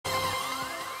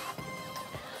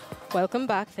Welcome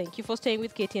back. Thank you for staying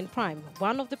with KTN Prime.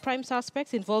 One of the prime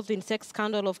suspects involved in sex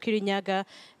scandal of Kirinyaga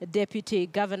Deputy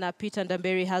Governor Peter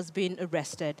Ndambiri has been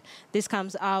arrested. This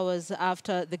comes hours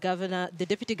after the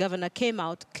deputy governor came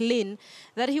out clean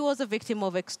that he was a victim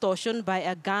of extortion by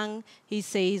a gang he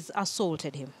says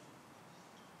assaulted him.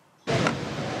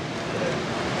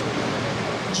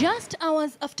 Just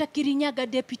hours after Kirinyaga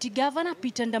Deputy Governor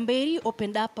Peter Ndambiri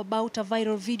opened up about a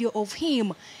viral video of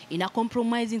him in a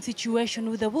compromising situation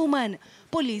with a woman,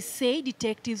 police say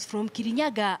detectives from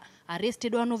Kirinyaga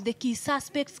arrested one of the key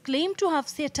suspects claimed to have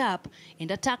set up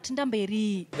and attacked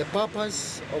Ndambiri. The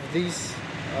purpose of these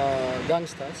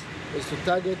gangsters is to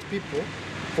target people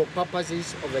for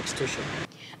purposes of extortion.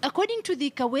 According to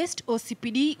the West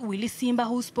OCPD, Willie Simba,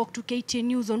 who spoke to KTN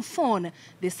News on phone,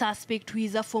 the suspect, who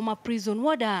is a former prison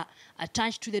warder,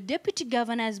 attached to the deputy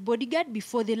governor's bodyguard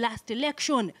before the last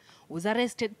election, was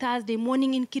arrested Thursday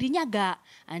morning in Kirinyaga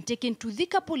and taken to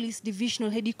Thika Police Divisional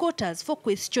Headquarters for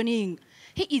questioning.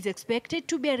 He is expected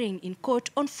to be arraigned in court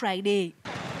on Friday.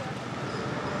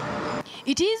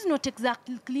 It is not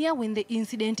exactly clear when the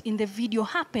incident in the video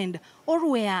happened or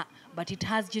where, but it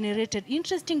has generated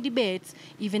interesting debates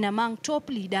even among top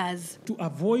leaders. To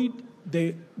avoid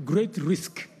the great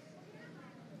risk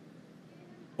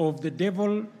of the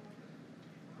devil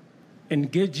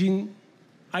engaging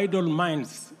idle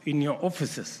minds in your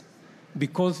offices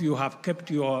because you have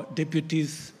kept your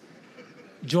deputies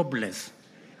jobless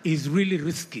is really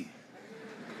risky.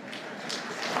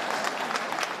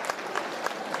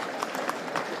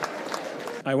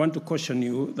 I want to caution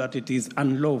you that it is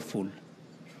unlawful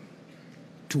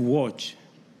to watch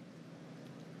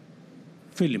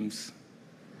films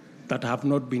that have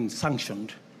not been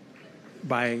sanctioned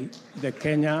by the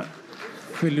Kenya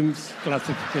Films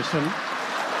Classification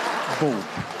Board.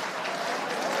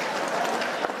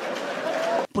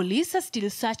 Police are still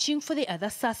searching for the other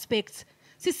suspects.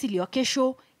 Cecilia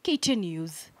Kesho, KTN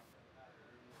News.